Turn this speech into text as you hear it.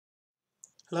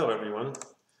Hello everyone,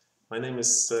 my name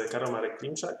is Karol Marek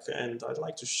Klimczak and I'd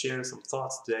like to share some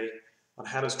thoughts today on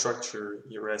how to structure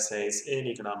your essays in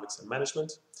economics and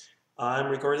management. I'm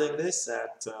recording this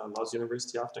at Łódź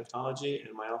University of Technology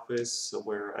in my office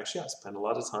where actually I spend a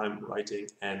lot of time writing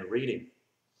and reading.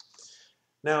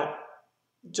 Now,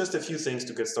 just a few things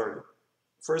to get started.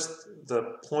 First, the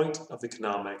point of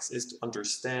economics is to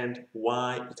understand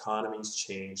why economies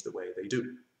change the way they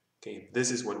do. Okay,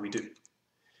 this is what we do.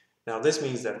 Now this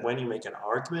means that when you make an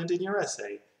argument in your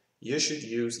essay, you should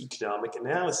use economic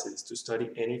analysis to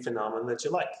study any phenomenon that you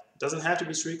like. It doesn't have to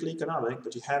be strictly economic,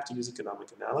 but you have to use economic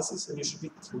analysis and you should be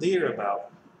clear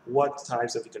about what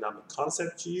types of economic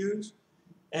concepts you use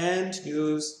and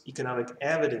use economic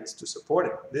evidence to support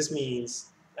it. This means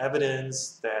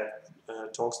evidence that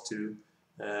talks to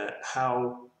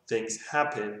how things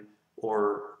happen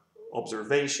or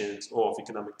observations of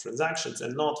economic transactions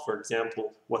and not, for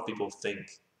example, what people think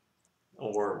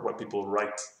or what people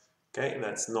write. Okay,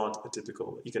 that's not a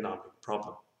typical economic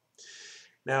problem.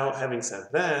 Now, having said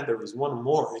that, there is one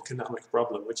more economic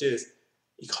problem, which is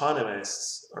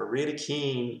economists are really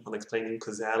keen on explaining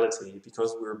causality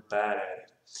because we're bad at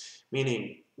it.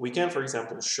 Meaning, we can, for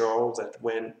example, show that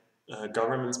when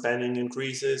government spending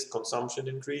increases, consumption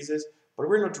increases, but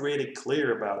we're not really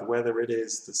clear about whether it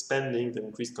is the spending that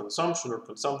increased consumption or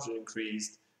consumption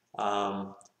increased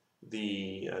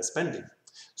the spending.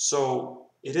 So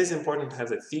it is important to have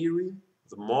the theory,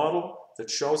 the model that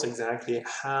shows exactly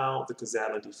how the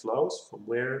causality flows from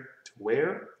where to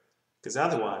where, because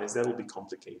otherwise that will be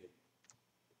complicated.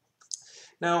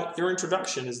 Now, your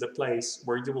introduction is the place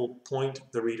where you will point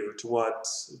the reader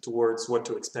towards what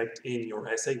to expect in your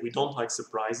essay. We don't like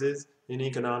surprises in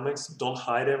economics. Don't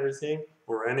hide everything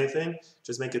or anything.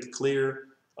 Just make it clear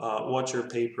what your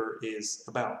paper is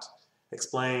about.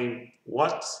 Explain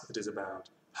what it is about,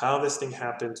 how this thing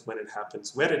happens, when it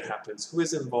happens, who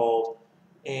is involved,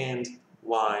 and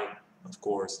why, of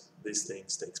course, these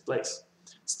things takes place.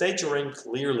 State your aim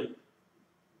clearly,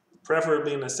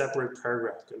 preferably in a separate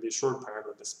paragraph. It can be a short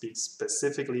paragraph that speaks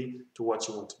specifically to what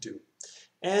you want to do.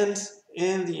 And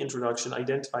in the introduction,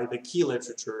 identify the key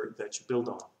literature that you build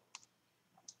on.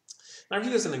 Now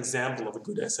here's an example of a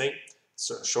good essay. It's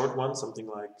a short one, something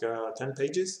like 10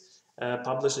 pages,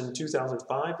 published in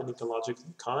 2005 in Ecological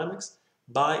Economics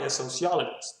by a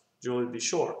sociologist, Julie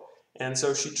Bishore. And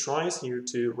so she tries here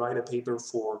to write a paper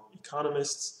for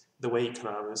economists, the way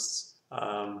economists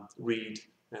read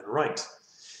and write.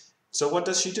 So what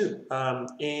does she do?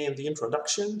 In the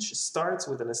introduction, she starts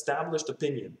with an established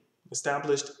opinion,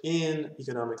 established in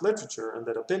economic literature, and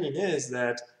that opinion is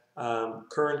that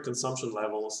current consumption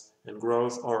levels and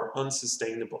growth are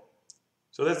unsustainable.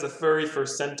 So that's the very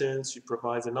first sentence. She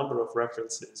provides a number of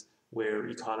references where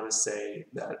economists say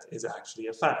that is actually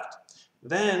a fact.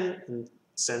 Then, in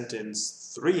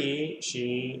sentence 3,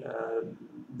 she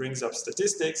brings up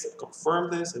statistics that confirm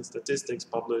this, and statistics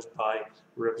published by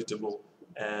reputable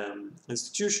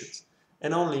institutions.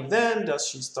 And only then does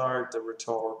she start the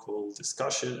rhetorical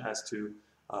discussion as to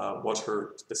what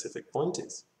her specific point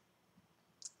is.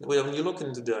 When you look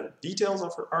into the details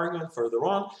of her argument further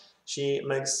on, she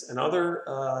makes another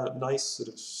nice sort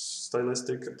of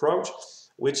stylistic approach,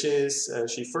 which is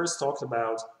she first talks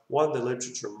about what the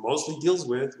literature mostly deals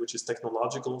with, which is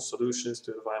technological solutions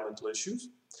to environmental issues.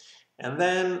 And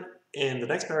then in the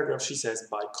next paragraph, she says,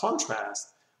 by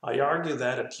contrast, I argue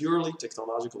that a purely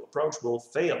technological approach will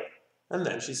fail. And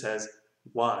then she says,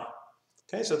 why?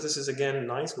 Okay, so this is again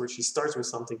nice where she starts with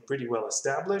something pretty well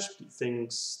established,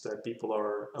 things that people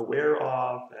are aware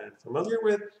of and familiar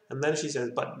with, and then she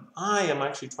says, but I am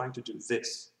actually trying to do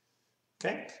this.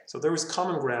 Okay, so there is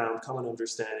common ground, common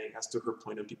understanding as to her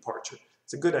point of departure.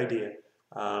 It's a good idea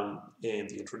in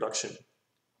the introduction.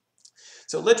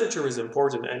 So literature is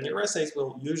important, and your essays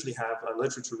will usually have a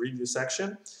literature review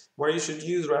section where you should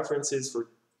use references for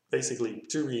basically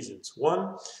 2 reasons.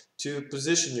 One, to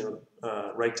position your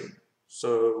writing.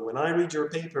 So when I read your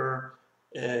paper,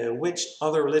 which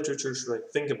other literature should I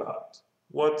think about?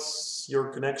 What's your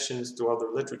connections to other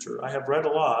literature? I have read a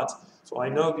lot, so I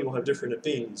know people have different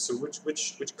opinions. So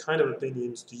which kind of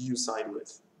opinions do you side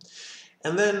with?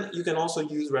 And then you can also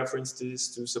use references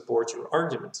to support your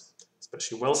argument.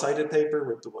 Especially well-cited paper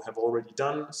where people have already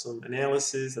done some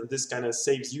analysis, and this kind of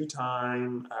saves you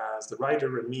time as the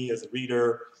writer and me as a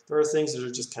reader. There are things that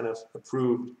are just kind of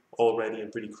approved already and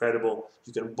pretty credible.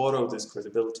 You can borrow this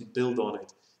credibility, build on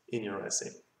it in your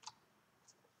essay.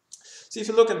 So if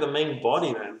you look at the main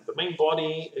body then, the main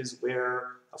body is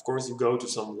where, of course, you go to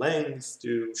some length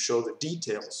to show the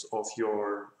details of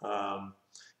your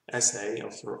essay,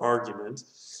 of your argument.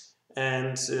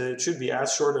 And it should be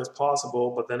as short as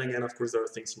possible, but then again, of course, there are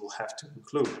things you will have to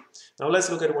include. Now let's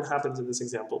look at what happens in this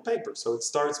example paper. So it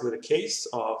starts with a case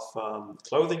of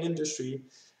clothing industry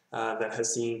that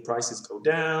has seen prices go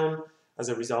down. As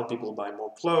a result, people buy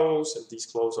more clothes, and these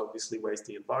clothes obviously waste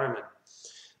the environment.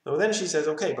 Now then she says,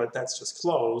 okay, but that's just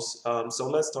clothes. So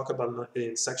let's talk about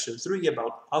in section 3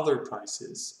 about other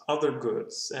prices, other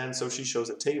goods. And so she shows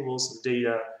a table, some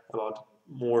data about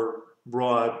more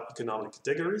broad economic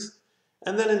categories.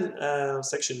 And then in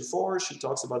section 4, she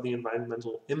talks about the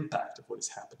environmental impact of what is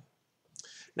happening.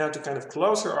 Now, to kind of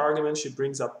close her argument, she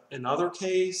brings up another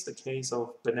case, the case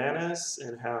of bananas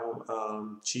and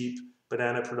how cheap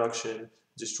banana production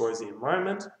destroys the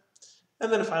environment.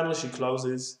 And then finally, she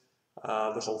closes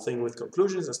the whole thing with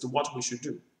conclusions as to what we should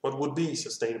do. What would be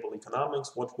sustainable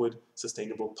economics? What would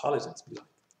sustainable politics be like?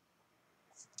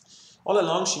 All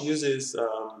along, she uses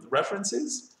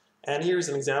references. And here's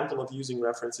an example of using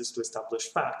references to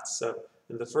establish facts. So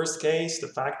in the first case, the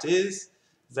fact is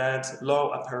that low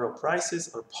apparel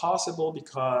prices are possible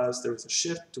because there is a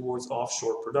shift towards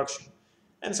offshore production.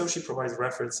 And so she provides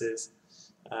references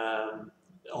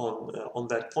on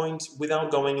that point without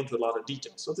going into a lot of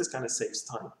detail. So this kind of saves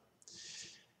time.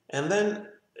 And then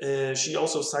she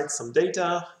also cites some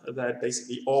data that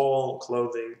basically all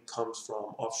clothing comes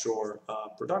from offshore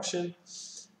production.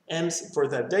 And for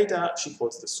that data, she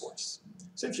quotes the source.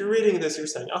 So if you're reading this, you're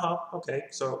saying, okay,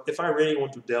 so if I really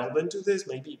want to delve into this,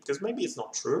 maybe, because maybe it's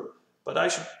not true, but I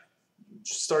should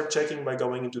start checking by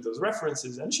going into those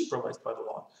references, and she provides quite a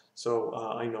lot, so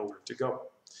I know where to go.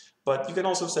 But you can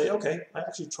also say, okay, I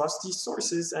actually trust these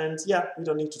sources, and yeah, we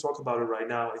don't need to talk about it right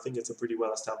now. I think it's a pretty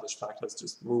well-established fact. Let's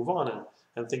just move on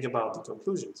and think about the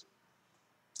conclusions.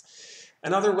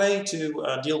 Another way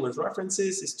to deal with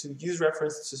references is to use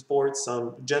references to support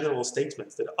some general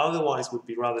statements that otherwise would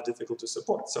be rather difficult to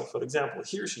support. So for example,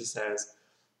 here she says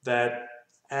that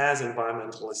as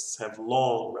environmentalists have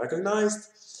long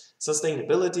recognized,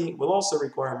 sustainability will also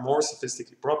require more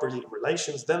sophisticated property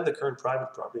relations than the current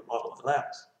private property model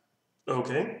allows.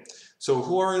 Okay, so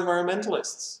who are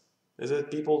environmentalists? Is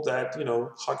it people that,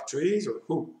 hug trees, or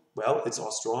who? Well, it's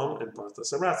Ostrom and Partha,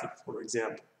 for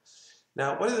example.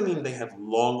 Now, what does it mean they have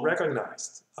long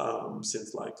recognized?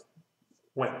 Since like,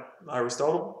 when?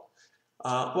 Aristotle?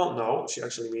 Well, no, she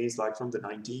actually means like from the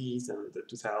 90s and the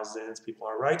 2000s, people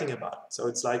are writing about it. So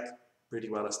it's like pretty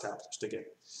well established again.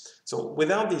 So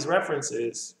without these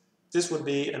references, this would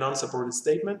be an unsupported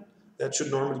statement that should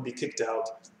normally be kicked out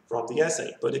from the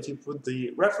essay. But if you put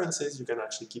the references, you can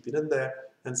actually keep it in there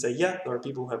and say, yeah, there are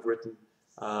people who have written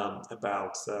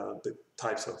about the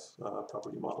types of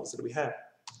property models that we have.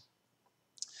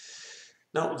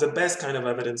 Now, the best kind of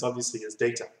evidence, obviously, is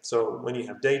data. So when you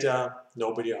have data,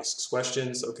 nobody asks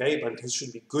questions, okay, but it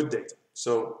should be good data.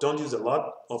 So don't use a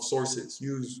lot of sources.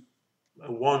 Use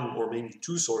one or maybe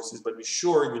two sources, but be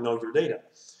sure you know your data.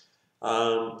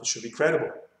 It should be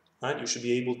credible, right? You should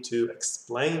be able to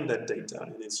explain that data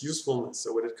and its usefulness,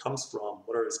 so where it comes from,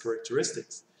 what are its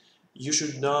characteristics. You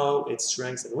should know its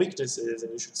strengths and weaknesses,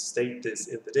 and you should state this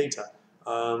in the data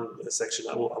section.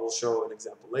 I will show an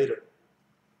example later.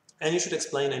 And you should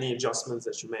explain any adjustments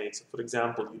that you made. So for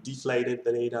example, you deflated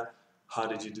the data. How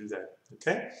did you do that?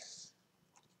 Okay.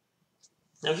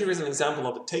 Now here is an example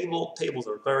of a table. Tables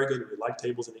are very good. We like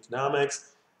tables in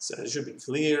economics. So it should be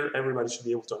clear. Everybody should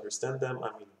be able to understand them. I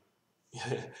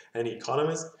mean, any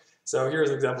economist. So here's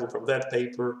an example from that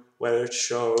paper where it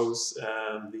shows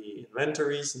the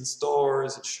inventories in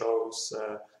stores. It shows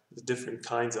the different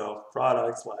kinds of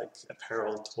products like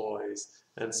apparel, toys,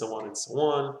 and so on and so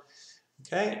on.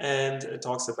 Okay, and it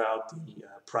talks about the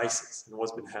prices and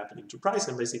what's been happening to price,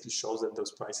 and basically shows that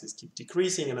those prices keep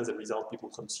decreasing, and as a result, people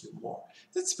consume more.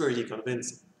 That's pretty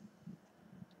convincing.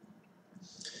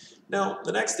 Now,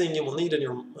 the next thing you will need in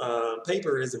your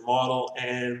paper is a model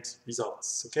and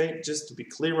results. Okay, just to be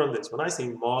clear on this, when I say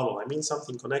model, I mean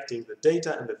something connecting the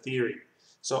data and the theory.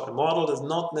 So a model does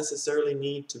not necessarily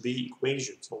need to be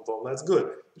equations, although that's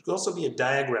good. It could also be a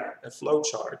diagram, a flow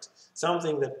chart,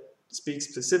 something that speaks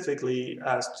specifically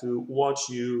as to what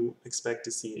you expect to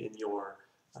see in your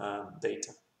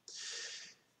data.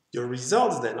 Your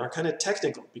results then are kind of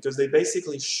technical because they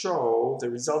basically show the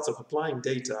results of applying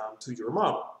data to your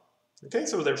model. Okay,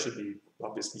 so there should be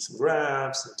obviously some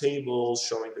graphs and tables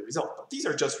showing the result, but these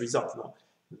are just results now.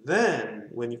 Then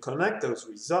when you connect those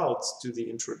results to the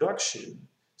introduction,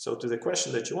 so to the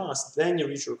question that you asked, then you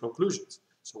reach your conclusions.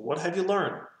 So what have you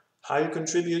learned? How you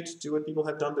contribute to what people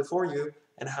have done before you,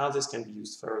 and how this can be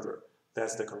used further.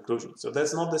 That's the conclusion. So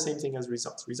that's not the same thing as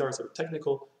results. Results are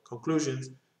technical.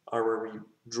 Conclusions are where we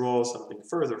draw something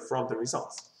further from the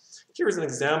results. Here is an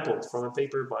example from a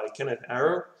paper by Kenneth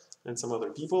Arrow and some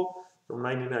other people from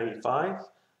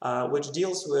 1995, which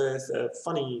deals with a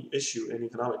funny issue in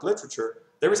economic literature.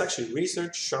 There was actually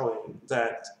research showing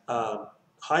that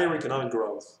higher economic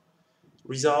growth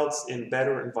results in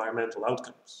better environmental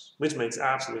outcomes, which makes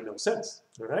absolutely no sense,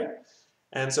 all right?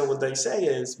 And so what they say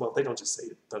is, well, they don't just say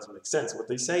it doesn't make sense. What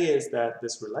they say is that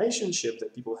this relationship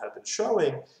that people have been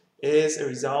showing is a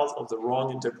result of the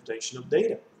wrong interpretation of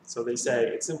data. So they say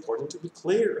it's important to be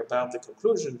clear about the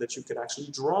conclusion that you can actually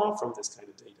draw from this kind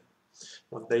of data.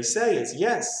 What they say is,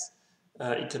 yes,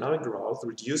 economic growth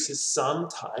reduces some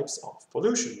types of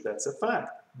pollution. That's a fact.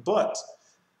 But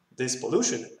this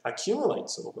pollution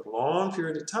accumulates over a long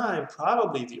period of time.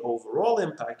 Probably the overall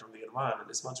impact on the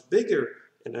environment is much bigger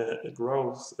in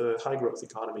high growth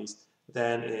economies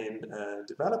than in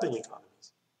developing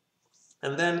economies.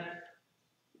 And then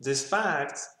this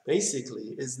fact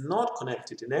basically is not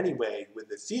connected in any way with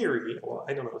the theory, or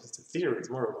I don't know if it's a theory, it's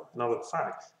more of another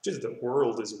fact, just the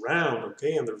world is round,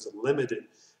 okay, and there's a limited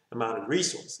amount of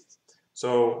resources.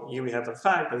 So here we have a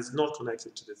fact that is not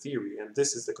connected to the theory, and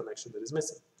this is the connection that is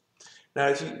missing. Now,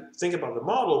 if you think about the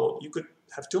model, you could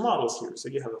have two models here. So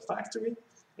you have a factory,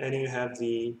 and you have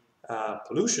the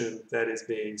pollution that is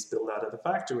being spilled out of the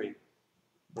factory.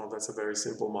 Well, that's a very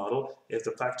simple model. If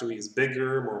the factory is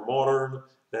bigger, more modern,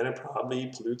 then it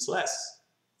probably pollutes less.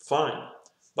 Fine.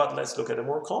 But let's look at a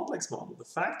more complex model. The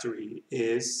factory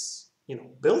is,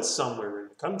 built somewhere in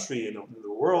the country, in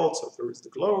the world. So there is the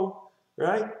globe,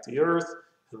 right? The earth.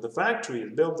 And the factory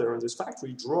is built there, and this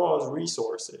factory draws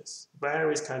resources,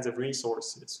 various kinds of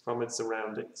resources from its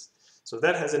surroundings. So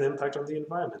that has an impact on the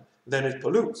environment. Then it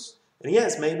pollutes. And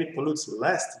yes, maybe it pollutes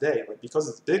less today, but because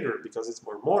it's bigger, because it's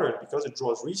more modern, because it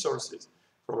draws resources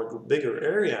from a bigger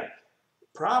area,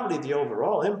 probably the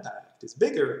overall impact is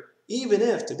bigger, even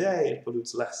if today it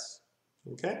pollutes less.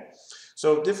 Okay?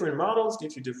 So different models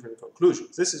give you different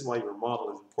conclusions. This is why your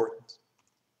model is important.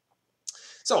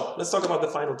 So let's talk about the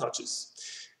final touches.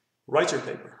 Write your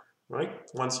paper, right?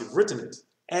 Once you've written it,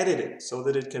 edit it so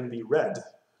that it can be read,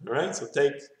 all right? So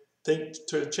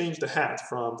change the hat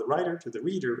from the writer to the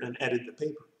reader and edit the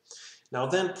paper. Now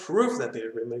then proof that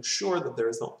paper and make sure that there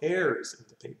is no errors in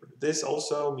the paper. This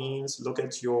also means look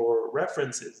at your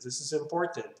references. This is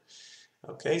important.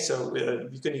 Okay, so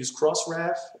you can use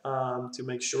Crossref to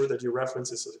make sure that your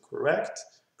references are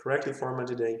correctly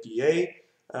formatted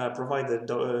APA. Provide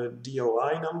the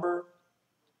DOI number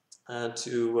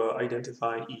to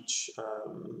identify each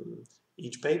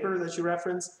paper that you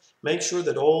reference. Make sure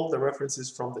that all the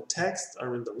references from the text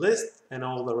are in the list and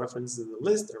all the references in the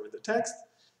list are in the text.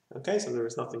 Okay, so there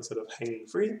is nothing sort of hanging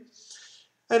free.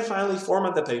 And finally,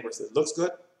 format the paper so it looks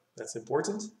good. That's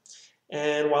important.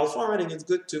 And while formatting, it's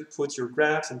good to put your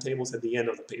graphs and tables at the end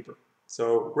of the paper.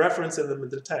 So reference them in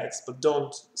the text, but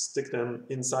don't stick them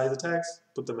inside the text.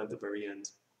 Put them at the very end.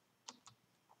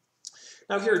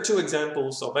 Now here are two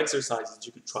examples of exercises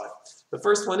you could try. The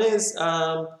first one is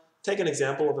take an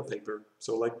example of a paper,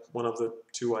 so like one of the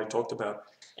two I talked about,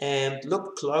 and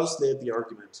look closely at the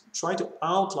argument. Try to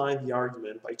outline the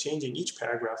argument by changing each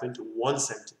paragraph into one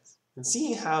sentence and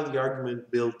see how the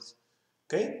argument builds.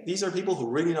 Okay, these are people who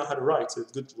really know how to write, so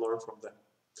it's good to learn from them.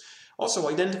 Also,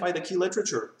 identify the key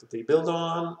literature that they build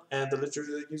on and the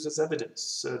literature they use as evidence.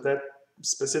 So that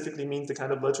specifically means the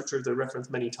kind of literature they reference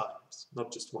many times,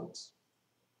 not just once.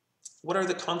 What are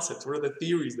the concepts? What are the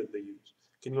theories that they use?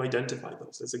 Can you identify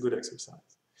those? That's a good exercise.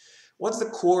 What's the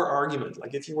core argument?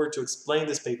 Like if you were to explain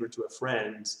this paper to a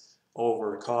friend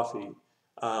over coffee,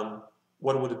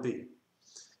 what would it be?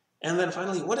 And then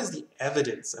finally, what is the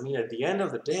evidence? I mean, at the end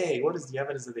of the day, what is the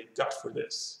evidence that they've got for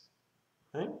this?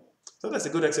 Right? So that's a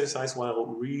good exercise while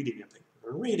reading a paper.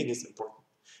 And reading is important.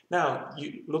 Now,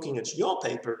 looking at your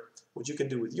paper, what you can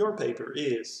do with your paper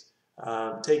is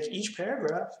take each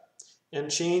paragraph and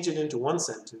change it into one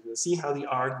sentence and see how the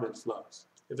argument flows.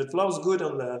 If it flows good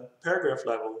on the paragraph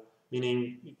level,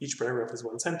 meaning each paragraph is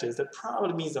one sentence, that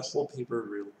probably means the whole paper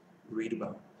will read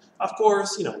about. Of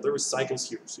course, there are cycles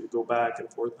here, so you go back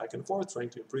and forth, trying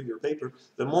to improve your paper.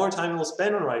 The more time you will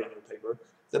spend on writing your paper,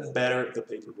 the better the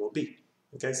paper will be.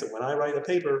 Okay, so when I write a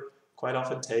paper, quite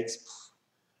often takes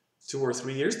 2 or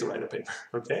 3 years to write a paper,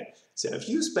 okay? So if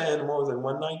you spend more than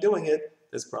one night doing it,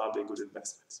 that's probably a good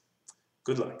investment.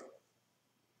 Good luck.